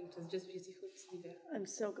that, I mean, it was just beautiful to be there. I'm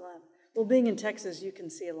so glad. Well, being in Texas, you can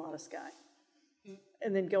see a lot of sky.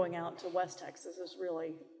 And then going out to West Texas is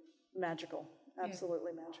really magical.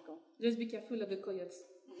 Absolutely magical. Just be careful of the coyotes.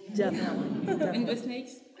 Definitely. And the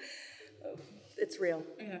snakes. It's real.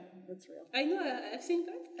 Yeah. It's real. I know, I've seen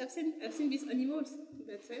that. I've seen these animals.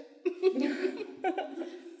 That's it.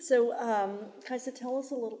 So, Kysa, tell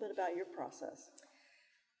us a little bit about your process.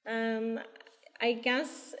 I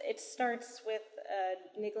guess it starts with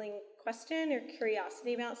a niggling question or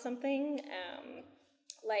curiosity about something.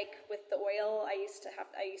 Like with the oil, I used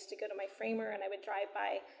to go to my framer and I would drive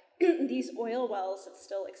by these oil wells that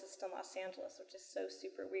still exist in Los Angeles, which is so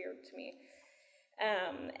super weird to me.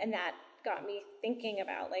 And that got me thinking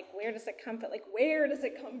about where does it come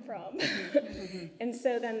from? And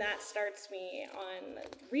so then that starts me on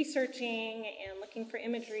researching and looking for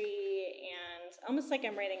imagery, and almost like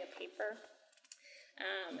I'm writing a paper.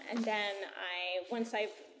 And then once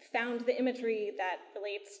I've found the imagery that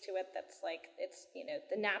relates to it, that's it's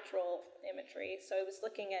the natural imagery. So I was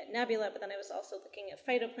looking at nebula, but then I was also looking at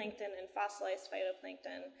phytoplankton and fossilized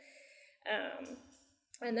phytoplankton.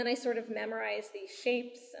 And then I sort of memorize these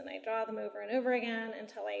shapes and I draw them over and over again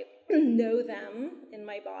until I know them in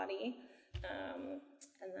my body.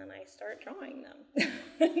 And then I start drawing them.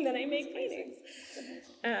 And then I make paintings.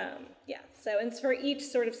 So and for each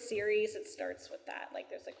sort of series, it starts with that.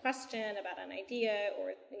 There's a question about an idea,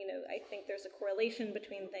 or, I think there's a correlation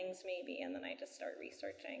between things maybe, and then I just start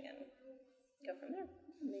researching and go from there.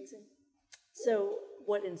 Amazing. So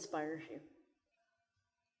what inspires you?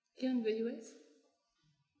 Here in the US?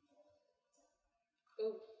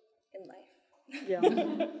 Oh. In life. Yeah.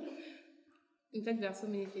 In fact, there are so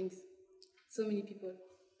many things. So many people.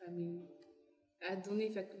 I mean, I don't know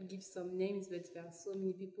if I could give some names, but there are so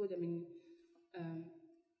many people. I mean,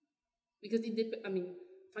 because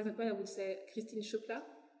for example, I would say Christine Chopla,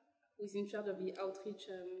 who is in charge of the outreach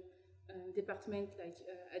department,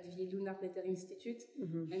 at the Lunar Planetary Institute.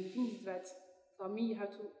 Mm-hmm. And the thing is that for me,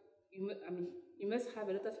 you must have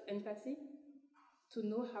a lot of empathy to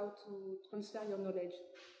know how to transfer your knowledge,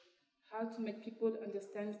 how to make people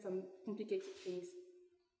understand some complicated things.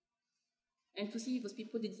 And to see those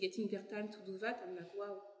people dedicating their time to do that, I'm like,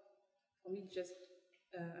 wow. For me, just,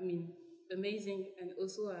 amazing. And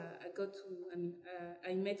also,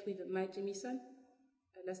 I met with Mike Jamison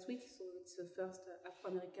last week. So it's the first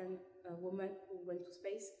Afro-American woman who went to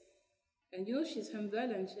space. And, she's humble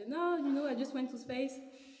and she said, no, I just went to space.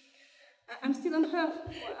 I'm still on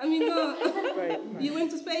Earth. No. Right. You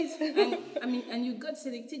went to space. And you got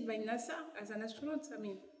selected by NASA as an astronaut.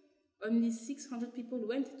 Only 600 people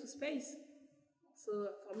went to space. So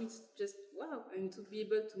for me, it's just wow, and to be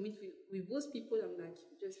able to meet with those people, I'm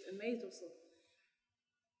just amazed also.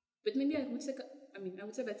 But maybe I would say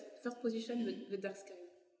that first position, the dark sky.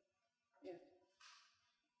 Yeah.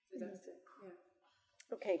 The dark sky.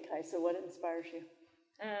 Yeah. Okay, Kysa, what inspires you?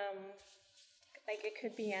 It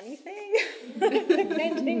could be anything,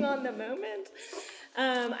 depending on the moment.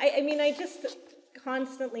 I just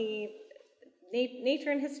constantly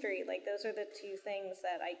nature and history, like those are the two things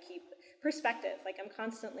that I keep. Perspective, like I'm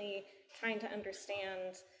constantly trying to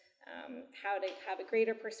understand how to have a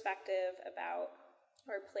greater perspective about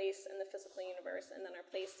our place in the physical universe and then our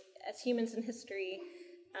place as humans in history.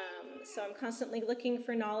 So I'm constantly looking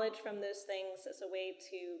for knowledge from those things as a way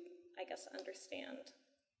to, I guess, understand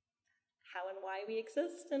how and why we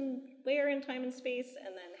exist and where in time and space,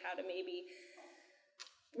 and then how to maybe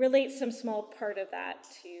relate some small part of that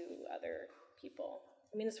to other people.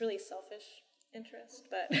 I mean, it's really selfish interest,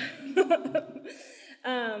 but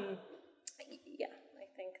yeah, I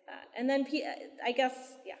think that. And then I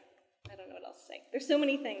guess, yeah, I don't know what else to say. There's so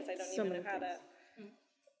many things I don't even know how to.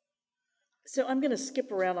 So I'm going to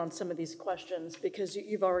skip around on some of these questions because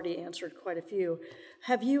you've already answered quite a few.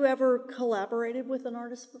 Have you ever collaborated with an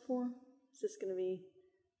artist before? Is this going to be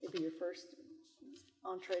maybe your first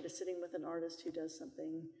entree to sitting with an artist who does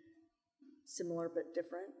something similar but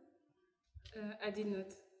different? I did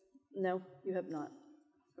not. No, you have not.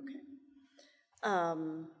 Okay.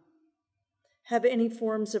 Have any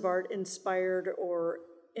forms of art inspired or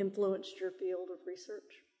influenced your field of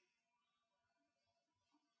research?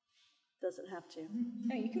 Doesn't have to.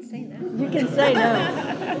 No, you can say no. You can say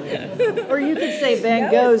no. Or you can say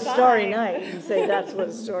Van Gogh's Starry Night and say that's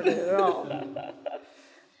what started it all.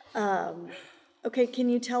 Okay, can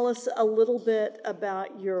you tell us a little bit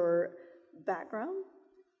about your background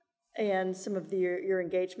and some of your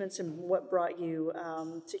engagements and what brought you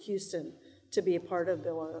to Houston to be a part of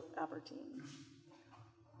Villa Albertine?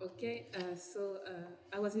 Okay, so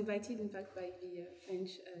I was invited, in fact, by the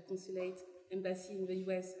French consulate embassy in the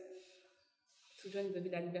US to join the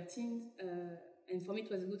Villa Albertine, and for me it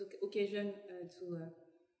was a good occasion to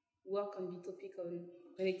work on the topic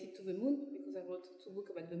related to the moon, because I wrote 2 books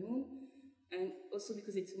about the moon, and also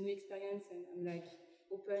because it's a new experience and I'm like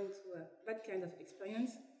open to that kind of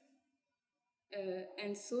experience.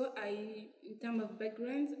 And so in terms of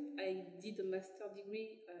background, I did a master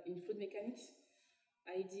degree in fluid mechanics.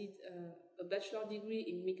 I did a bachelor degree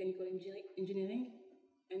in mechanical engineering,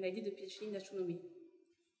 and I did a PhD in astronomy.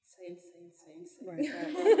 Science. Right.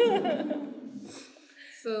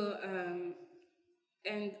 So,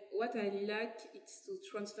 and what I like is to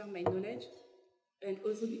transfer my knowledge, and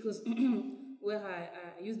also because where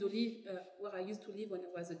I used to live when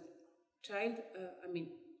I was a child,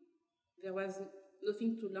 there was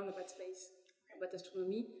nothing to learn about space, about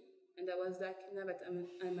astronomy, and I was like, now that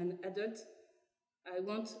I'm an adult, I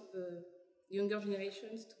want the younger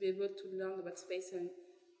generations to be able to learn about space and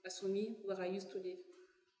astronomy where I used to live.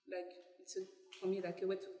 Like, it's for me like a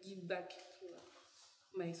way to give back to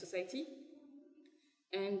my society.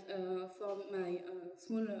 And for my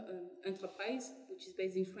small enterprise, which is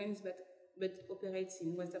based in France but operates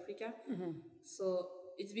in West Africa, so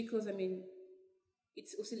it's because,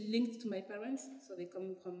 it's also linked to my parents, so they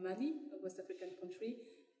come from Mali, a West African country,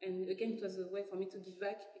 and again it was a way for me to give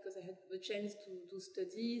back because I had the chance to do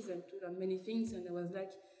studies and to learn many things, and I was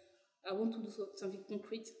like, I want to do something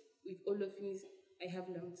concrete with all the things I have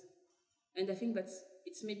learned. And I think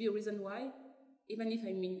it's maybe a reason why, even if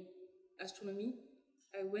I'm in astronomy,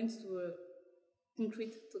 I went to a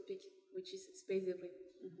concrete topic, which is space debris.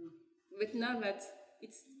 But now that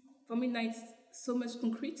for me now it's so much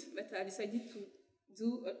concrete that I decided to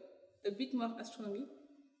do a bit more astronomy.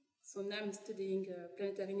 So now I'm studying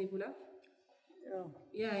planetary nebula. Oh.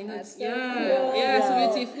 Yeah, I know. That's Cool.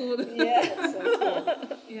 cool. So beautiful. Yeah, so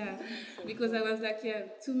cool. Yeah, because I was like,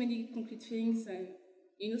 too many concrete things, and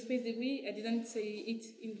space debris. I didn't say it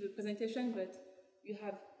in the presentation, but you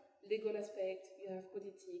have legal aspect, you have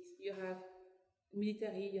politics, you have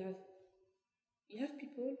military, you have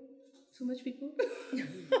people, too much people.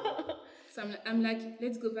 So I'm like,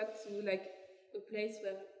 let's go back to like a place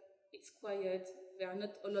where it's quiet. There are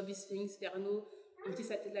not all of these things. There are no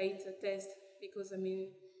anti-satellite tests, because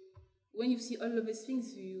when you see all of these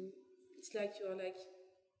things, it's like you're like,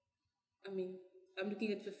 I'm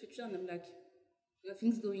looking at the future and I'm like,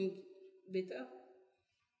 things going better.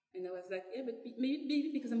 And I was like, but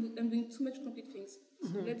maybe because I'm doing too much complete things.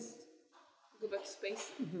 So let's go back to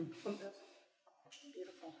space from Earth.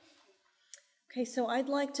 Beautiful. Okay, so I'd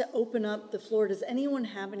like to open up the floor. Does anyone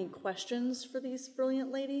have any questions for these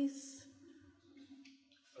brilliant ladies?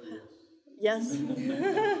 Yes?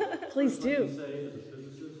 Please do. Let me say, as a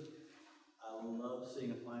physicist, I love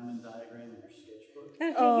seeing a Feynman diagram in your sketchbook.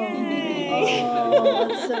 Oh,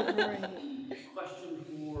 that's so great. Question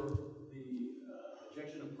for the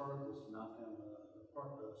ejection of particles to knock down the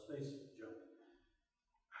space junk.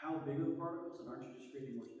 How big are the particles, and aren't you just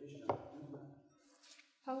creating more space junk?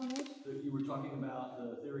 How much? You were talking about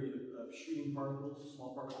the theory of shooting particles,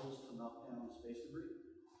 small particles, to knock down space debris.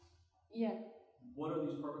 Yeah. what are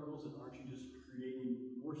these particles, and aren't you just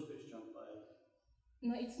creating more space junk by?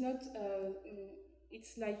 No, it's not.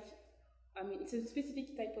 It's like, I mean, it's a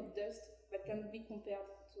specific type of dust that can be compared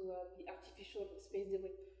to the artificial space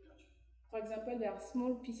debris. Gotcha. For example, there are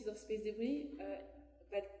small pieces of space debris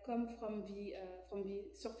that come from the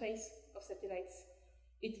surface of satellites.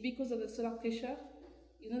 It's because of the solar pressure.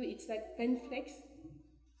 You know, it's like tiny flakes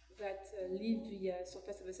that leave the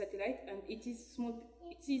surface of the satellite, and it is a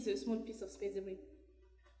small piece of space debris.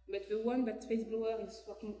 But the one that Space Blower is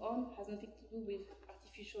working on has nothing to do with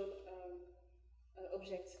artificial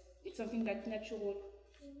objects. It's something like natural,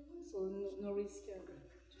 so no risk to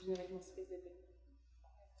generate more space debris.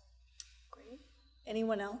 Great.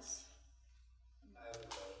 Anyone else? I have a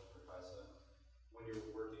question for Kysa. When you're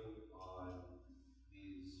working on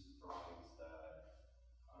these drawings that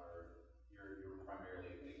are, you're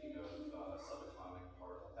primarily thinking of subatomic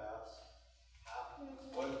particle paths,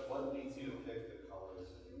 what leads you to pick the colors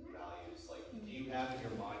and values? Like, do you have in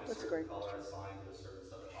your mind a certain color assigned to a certain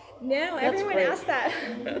subatomic? No, everyone asked that.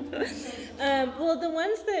 Well, the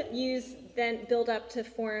ones that then build up to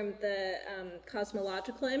form the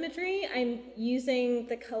cosmological imagery, I'm using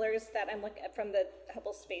the colors that I'm looking at from the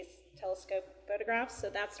Hubble Space Telescope photographs, so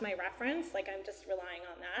that's my reference, like I'm just relying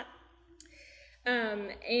on that.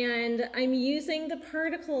 And I'm using the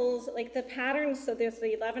particles, like the patterns, so there's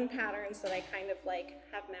the 11 patterns that I kind of like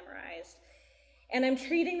have memorized, and I'm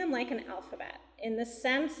treating them like an alphabet in the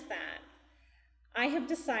sense that I have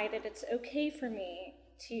decided it's okay for me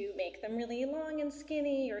to make them really long and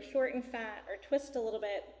skinny or short and fat or twist a little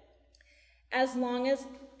bit, as long as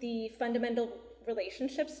the fundamental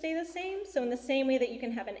relationships stay the same. So in the same way that you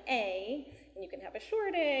can have an A, and you can have a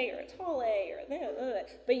short A or a tall A, or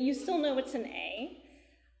but you still know it's an A,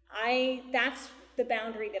 that's the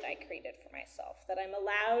boundary that I created for myself, that I'm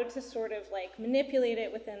allowed to sort of like manipulate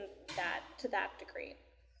it within that, to that degree.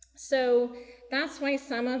 So that's why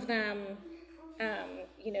some of them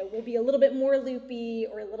you know, will be a little bit more loopy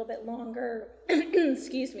or a little bit longer.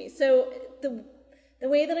 Excuse me. So the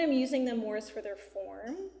way that I'm using them more is for their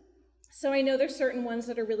form. So I know there's certain ones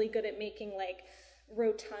that are really good at making like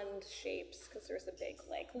rotund shapes because there's a big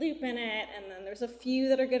like loop in it, and then there's a few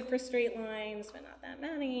that are good for straight lines, but not that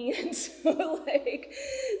many. And so like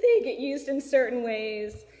they get used in certain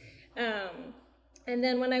ways. And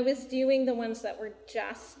then when I was doing the ones that were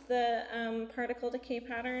just the particle decay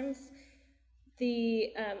patterns,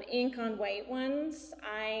 the ink on white ones,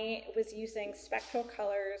 I was using spectral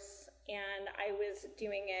colors, and I was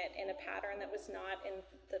doing it in a pattern that was not in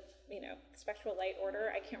the, you know, spectral light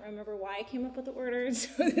order. I can't remember why I came up with the order. So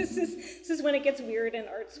this is when it gets weird and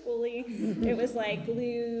art schooly. It was like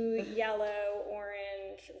blue, yellow,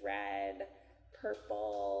 orange, red,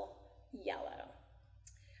 purple, yellow.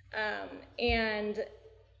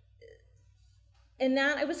 And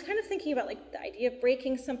that I was kind of thinking about like the idea of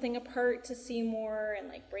breaking something apart to see more, and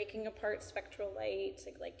like breaking apart spectral light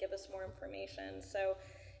to like give us more information. So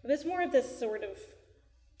it was more of this sort of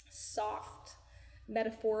soft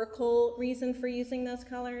metaphorical reason for using those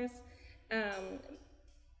colors.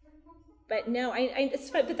 But no,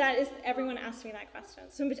 it's fun, but that is, everyone asked me that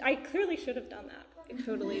question. So I clearly should have done that. I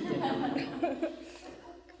totally did.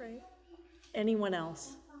 Great. Anyone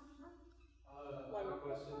else? I have a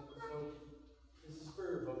question. So this is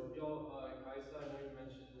for both of y'all. Kysa, I know you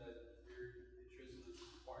mentioned that your interest was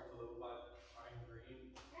sparked a little by trying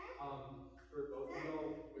green. For both of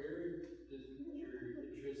y'all, where does your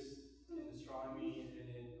interest in astronomy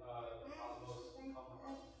and in the cosmos come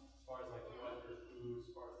from? As far as like what or who, as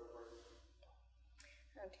far as the work? Do you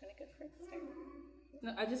want to go first?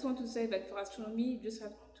 No, I just want to say that for astronomy, you just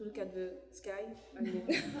have to look at the sky. I mean,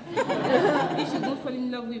 if you don't fall in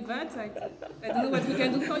love with that, I don't know what we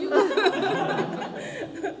can do for you.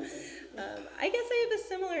 I guess I have a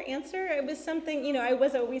similar answer. It was something, you know, I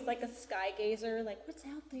was always like a sky gazer, like what's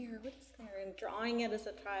out there, what is there, and drawing it as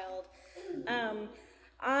a child.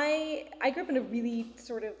 I grew up in a really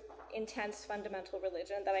sort of intense fundamental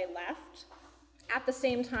religion that I left at the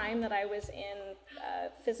same time that I was in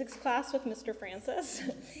physics class with Mr. Francis.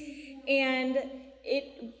 And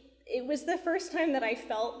it was the first time that I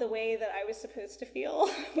felt the way that I was supposed to feel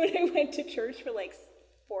when I went to church for like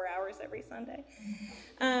 4 hours every Sunday.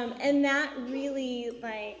 And that really,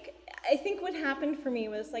 like, I think what happened for me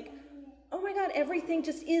was like, oh my God, everything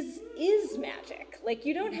just is magic. Like,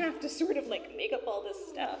 you don't have to sort of like make up all this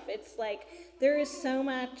stuff. It's like, there is so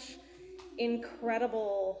much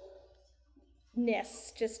incredibleness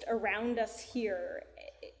just around us here.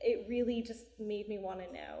 It really just made me want to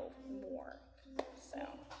know more. So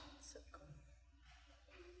cool.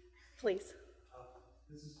 Please.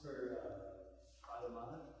 This is for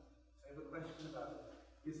Fatoumata. I have a question about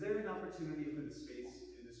is there an opportunity for the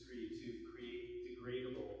space industry to create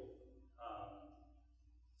degradable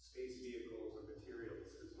space vehicles or materials?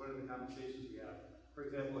 Because one of the conversations we have, for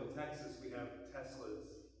example, in Texas, we have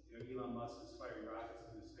Teslas. You know, Elon Musk is firing rockets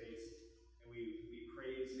into space, and we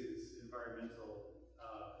praise his environmental,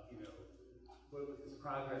 with his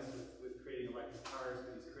progress with creating electric cars,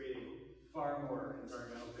 but he's creating far more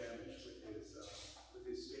environmental damage with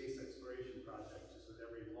his space exploration project. Just with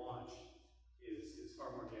every launch is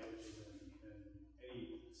far more damaging than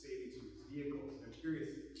any savings from his vehicles. And I'm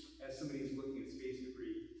curious, as somebody who's looking at space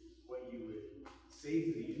debris, what you would say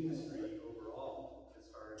to the industry overall as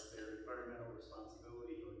far as their environmental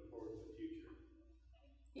responsibility going forward in the future.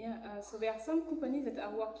 Yeah, so there are some companies that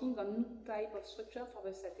are working on new type of structure for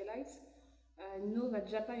the satellites. I know that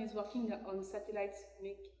Japan is working on satellites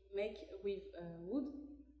make with wood.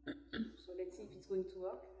 So let's see if it's going to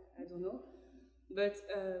work. I don't know. But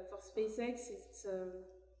for SpaceX, it's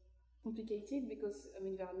complicated because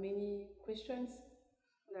there are many questions.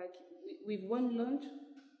 Like with one launch,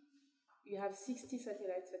 you have 60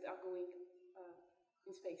 satellites that are going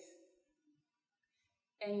in space.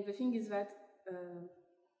 And the thing is that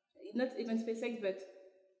not even SpaceX, but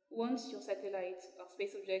once your satellite or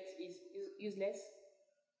space object is useless,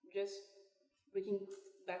 just bring it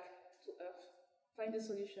back to Earth. Find a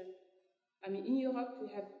solution. In Europe, we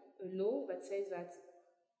have a law that says that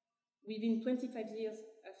within 25 years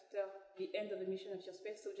after the end of the mission of your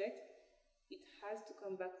space object, it has to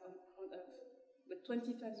come back on Earth. But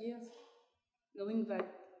 25 years, knowing that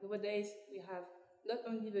nowadays we have not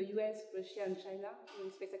only the US, Russia, and China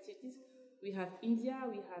doing space activities, we have India,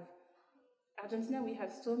 we have Argentina, we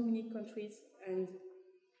have so many countries. And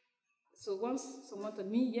so once someone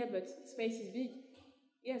told me, yeah, but space is big.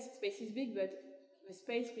 Yes, space is big, but the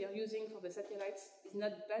space we are using for the satellites is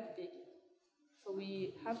not that big. So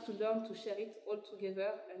we have to learn to share it all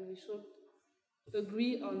together, and we should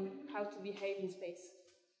agree on how to behave in space.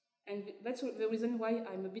 And that's the reason why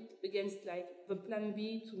I'm a bit against the plan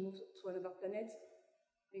B to move to another planet,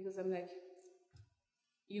 because I'm like,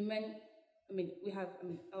 we have,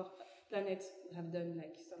 our planet, we have done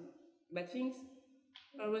some bad things,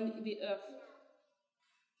 around the Earth,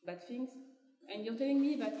 bad things, and you're telling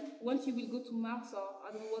me that once you will go to Mars or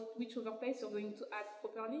I don't know which other place you're going to act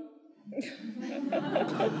properly?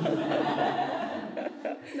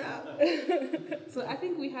 No. So I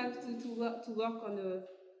think we have to work on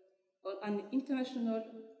an international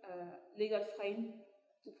legal frame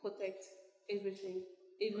to protect everything,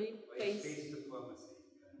 every place. Space diplomacy.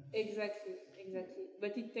 Exactly.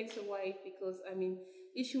 But it takes a while because,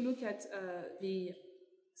 if you look at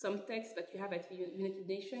some text that you have at the United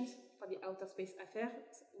Nations for the Outer Space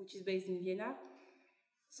Affairs, which is based in Vienna,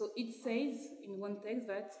 so it says in one text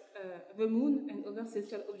that the moon and other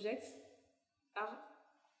celestial objects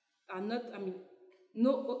are not,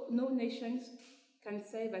 no nations can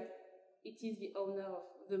say that it is the owner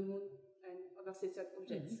of the moon and other celestial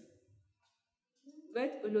objects.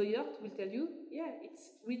 But a lawyer will tell you, yeah,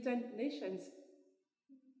 it's written nations,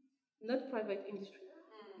 not private industry.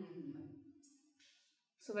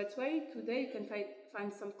 So that's why today you can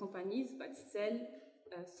find some companies that sell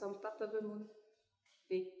some part of the moon.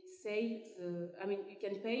 They say, you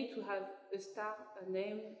can pay to have a star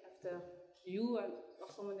named after you or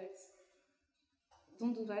someone else.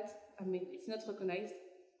 Don't do that. It's not recognized.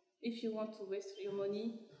 If you want to waste your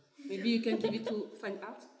money, maybe you can give it to fine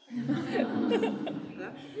art.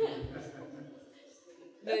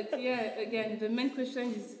 But yeah, again, the main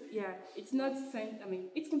question is, it's not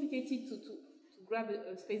it's complicated to grab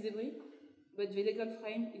a space debris, but the legal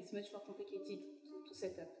frame is much more complicated to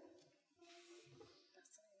set up.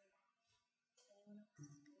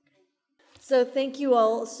 So thank you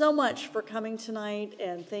all so much for coming tonight,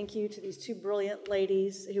 and thank you to these two brilliant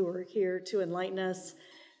ladies who were here to enlighten us.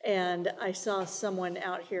 And I saw someone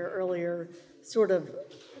out here earlier sort of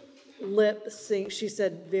lip sync. She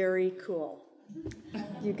said, very cool.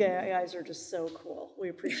 You guys are just so cool. We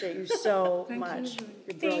appreciate you so much.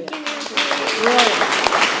 You're brilliant. Thank you.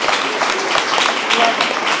 Brilliant.